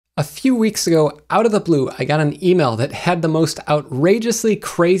few weeks ago, out of the blue, I got an email that had the most outrageously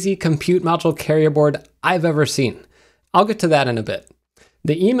crazy compute module carrier board I've ever seen. I'll get to that in a bit.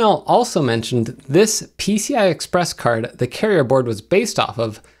 The email also mentioned this PCI Express card the carrier board was based off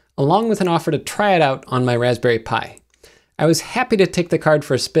of, along with an offer to try it out on my Raspberry Pi. I was happy to take the card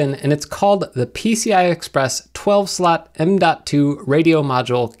for a spin, and it's called the PCI Express 12-slot M.2 radio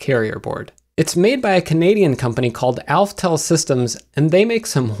module carrier board. It's made by a Canadian company called Alftel Systems, and they make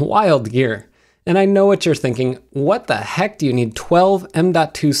some wild gear. And I know what you're thinking, what the heck do you need 12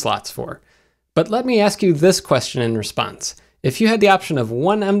 M.2 slots for? But let me ask you this question in response. If you had the option of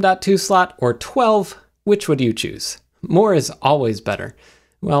one M.2 slot or 12, which would you choose? More is always better.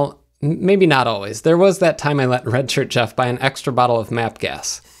 Well, maybe not always. There was that time I let Redshirt Jeff buy an extra bottle of MAP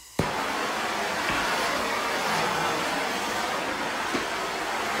gas.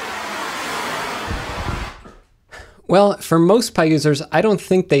 Well, for most Pi users, I don't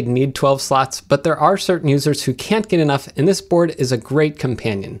think they'd need 12 slots, but there are certain users who can't get enough, and this board is a great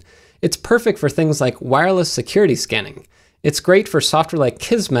companion. It's perfect for things like wireless security scanning. It's great for software like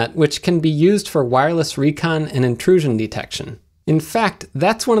Kismet, which can be used for wireless recon and intrusion detection. In fact,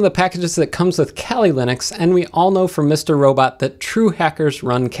 that's one of the packages that comes with Kali Linux, and we all know from Mr. Robot that true hackers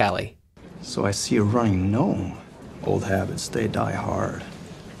run Kali. So I see you running GNOME. Old habits, they die hard.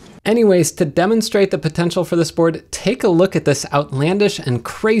 Anyways, to demonstrate the potential for this board, take a look at this outlandish and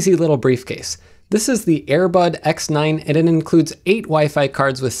crazy little briefcase. This is the Airbud X9, and it includes 8 Wi-Fi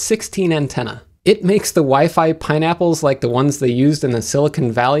cards with 16 antenna. It makes the Wi-Fi pineapples like the ones they used in the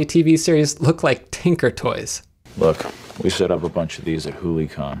Silicon Valley TV series look like Tinker Toys. Look, we set up a bunch of these at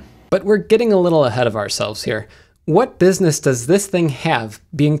HuliCon. But we're getting a little ahead of ourselves here. What business does this thing have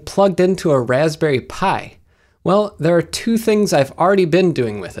being plugged into a Raspberry Pi? Well, there are 2 things I've already been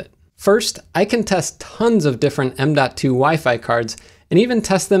doing with it. First, I can test tons of different M.2 Wi-Fi cards and even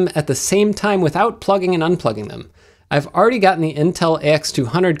test them at the same time without plugging and unplugging them. I've already gotten the Intel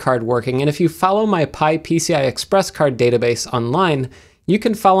AX200 card working, and if you follow my Pi PCI Express card database online, you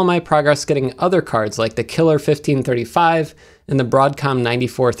can follow my progress getting other cards like the Killer 1535 and the Broadcom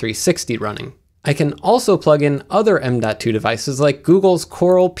 94360 running. I can also plug in other M.2 devices like Google's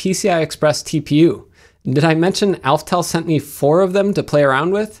Coral PCI Express TPU. Did I mention Alftel sent me 4 of them to play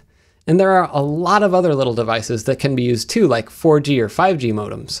around with? And there are a lot of other little devices that can be used too, like 4G or 5G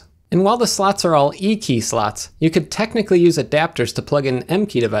modems. And while the slots are all E-key slots, you could technically use adapters to plug in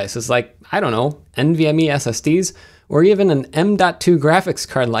M-key devices like, I don't know, NVMe SSDs, or even an M.2 graphics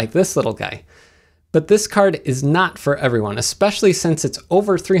card like this little guy. But this card is not for everyone, especially since it's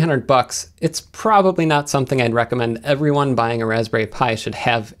over $300. It's probably not something I'd recommend everyone buying a Raspberry Pi should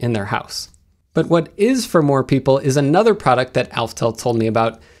have in their house. But what is for more people is another product that Alftel told me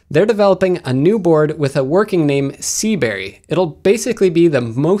about. They're developing a new board with a working name, Seaberry. It'll basically be the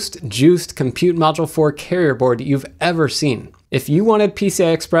most juiced Compute Module 4 carrier board you've ever seen. If you wanted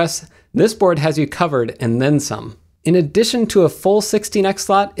PCI Express, this board has you covered and then some. In addition to a full 16x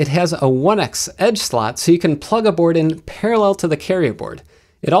slot, it has a 1x edge slot so you can plug a board in parallel to the carrier board.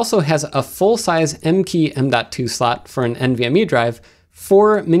 It also has a full-size M-key M.2 slot for an NVMe drive,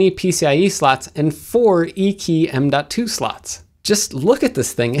 4 mini PCIe slots, and 4 E-key M.2 slots. Just look at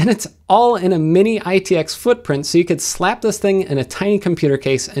this thing, and it's all in a mini ITX footprint, so you could slap this thing in a tiny computer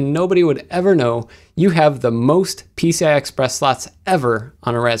case and nobody would ever know you have the most PCI Express slots ever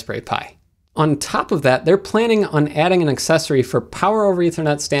on a Raspberry Pi. On top of that, they're planning on adding an accessory for Power over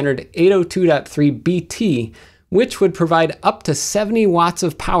Ethernet standard 802.3 BT, which would provide up to 70 watts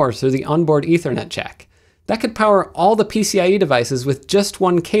of power through the onboard Ethernet jack. That could power all the PCIe devices with just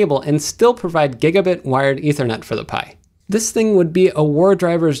one cable and still provide gigabit wired Ethernet for the Pi. This thing would be a war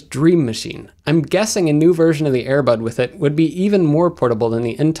driver's dream machine. I'm guessing a new version of the Airbud with it would be even more portable than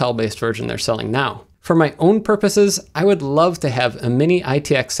the Intel-based version they're selling now. For my own purposes, I would love to have a mini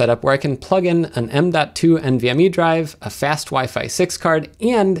ITX setup where I can plug in an M.2 NVMe drive, a fast Wi-Fi 6 card,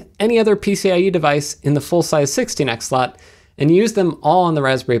 and any other PCIe device in the full-size 16x slot, and use them all on the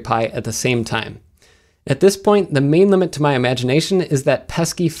Raspberry Pi at the same time. At this point, the main limit to my imagination is that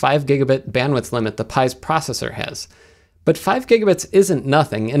pesky 5 gigabit bandwidth limit the Pi's processor has. But 5 gigabits isn't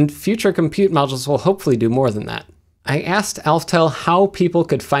nothing, and future compute modules will hopefully do more than that. I asked Alftel how people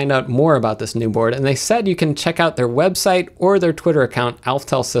could find out more about this new board, and they said you can check out their website or their Twitter account,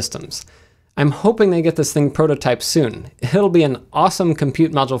 Alftel Systems. I'm hoping they get this thing prototyped soon. It'll be an awesome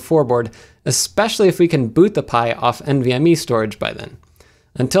Compute Module 4 board, especially if we can boot the Pi off NVMe storage by then.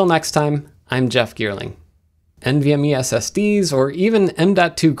 Until next time, I'm Jeff Geerling. NVMe SSDs, or even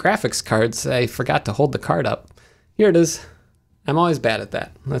M.2 graphics cards, I forgot to hold the card up. Here it is. I'm always bad at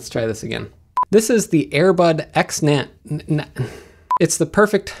that. Let's try this again. This is the Airbud X9. It's the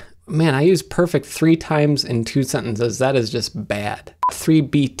perfect Man, I use perfect 3 times in 2 sentences. That is just bad.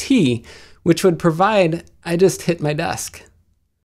 3BT, which would provide, I just hit my desk.